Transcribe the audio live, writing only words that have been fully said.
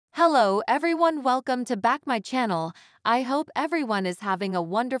Hello everyone, welcome to back my channel. I hope everyone is having a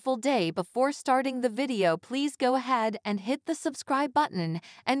wonderful day. Before starting the video, please go ahead and hit the subscribe button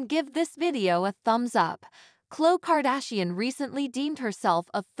and give this video a thumbs up. Khloe Kardashian recently deemed herself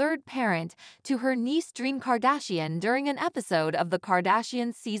a third parent to her niece Dream Kardashian during an episode of The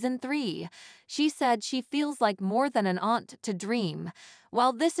Kardashians Season 3. She said she feels like more than an aunt to Dream.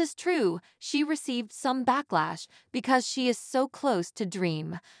 While this is true, she received some backlash because she is so close to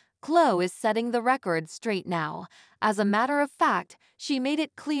Dream. Khloe is setting the record straight now. As a matter of fact, she made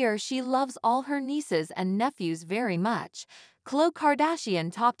it clear she loves all her nieces and nephews very much. Khloe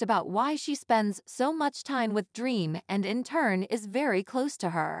Kardashian talked about why she spends so much time with Dream and in turn is very close to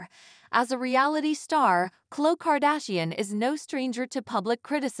her. As a reality star, Khloe Kardashian is no stranger to public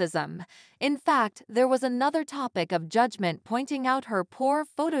criticism. In fact, there was another topic of judgment pointing out her poor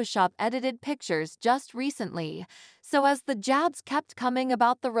Photoshop-edited pictures just recently. So as the jabs kept coming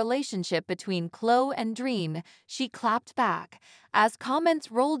about the relationship between Khloe and Dream, she clapped back. As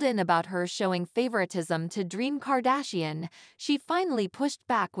comments rolled in about her showing favoritism to Dream Kardashian, she finally pushed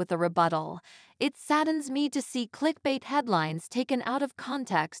back with a rebuttal. "It saddens me to see clickbait headlines taken out of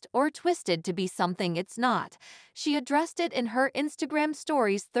context or twisted to be something it's not," she addressed it in her Instagram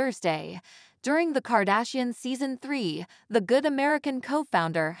stories Thursday. During the Kardashian Season 3, the Good American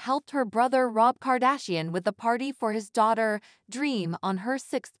co-founder helped her brother Rob Kardashian with a party for his daughter, Dream, on her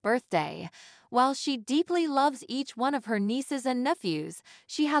 6th birthday. While she deeply loves each one of her nieces and nephews,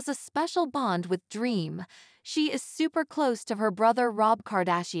 she has a special bond with Dream. She is super close to her brother Rob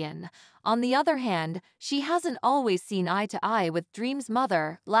Kardashian. On the other hand, she hasn't always seen eye to eye with Dream's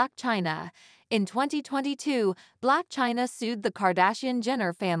mother, Blac Chyna. In 2022, Blac Chyna sued the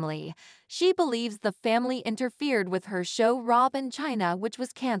Kardashian-Jenner family. She believes the family interfered with her show Rob and Chyna, which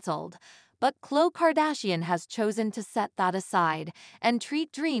was cancelled. But Khloe Kardashian has chosen to set that aside and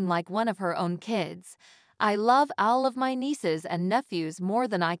treat Dream like one of her own kids. "I love all of my nieces and nephews more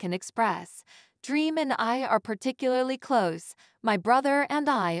than I can express. Dream and I are particularly close. My brother and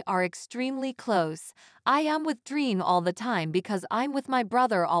I are extremely close. I am with Dream all the time because I'm with my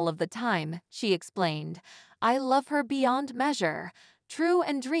brother all of the time," she explained. "I love her beyond measure. True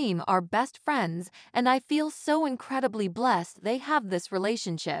and Dream are best friends, and I feel so incredibly blessed they have this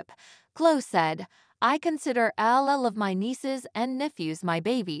relationship." Khloe said, "I consider all of my nieces and nephews my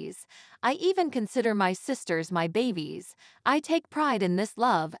babies. I even consider my sisters my babies. I take pride in this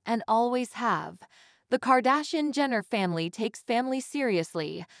love and always have." The Kardashian-Jenner family takes family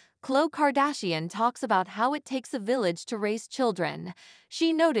seriously. Khloe Kardashian talks about how it takes a village to raise children.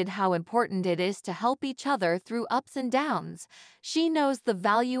 She noted how important it is to help each other through ups and downs. She knows the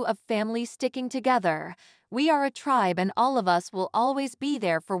value of family sticking together. "We are a tribe and all of us will always be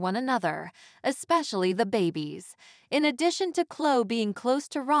there for one another, especially the babies." In addition to Khloe being close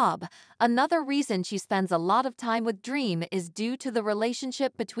to Rob, another reason she spends a lot of time with Dream is due to the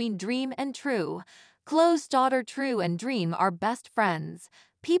relationship between Dream and True. Khloe's daughter True and Dream are best friends.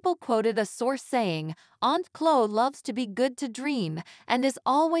 People quoted a source saying, "Aunt Khloe loves to be good to Dream and is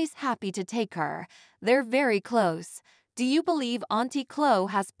always happy to take her. They're very close." Do you believe Auntie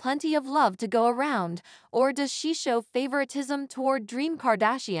Khloe has plenty of love to go around, or does she show favoritism toward Dream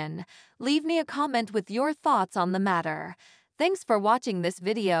Kardashian? Leave me a comment with your thoughts on the matter. Thanks for watching this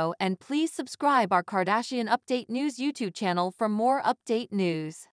video and please subscribe our Kardashian Update News YouTube channel for more update news.